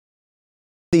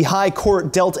The High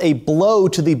Court dealt a blow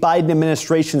to the Biden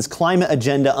administration's climate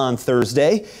agenda on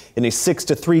Thursday. In a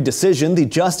 6-3 decision, the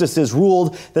justices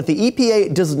ruled that the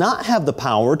EPA does not have the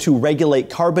power to regulate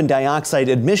carbon dioxide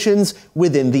emissions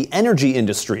within the energy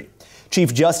industry.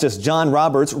 Chief Justice John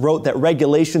Roberts wrote that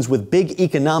regulations with big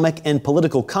economic and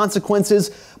political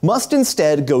consequences must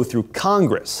instead go through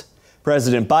Congress.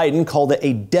 President Biden called it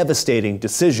a devastating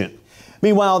decision.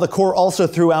 Meanwhile, the court also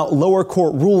threw out lower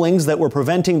court rulings that were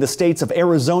preventing the states of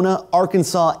Arizona,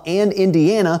 Arkansas, and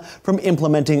Indiana from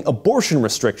implementing abortion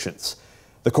restrictions.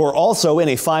 The court also, in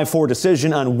a 5-4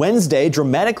 decision on Wednesday,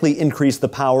 dramatically increased the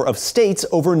power of states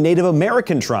over Native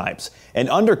American tribes and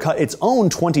undercut its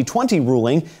own 2020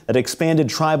 ruling that expanded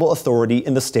tribal authority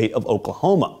in the state of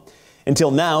Oklahoma. Until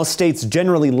now, states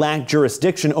generally lacked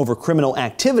jurisdiction over criminal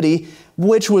activity,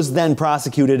 which was then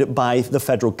prosecuted by the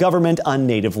federal government on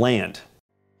native land.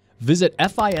 Visit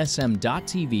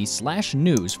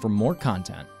FISM.tv/news for more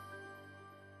content.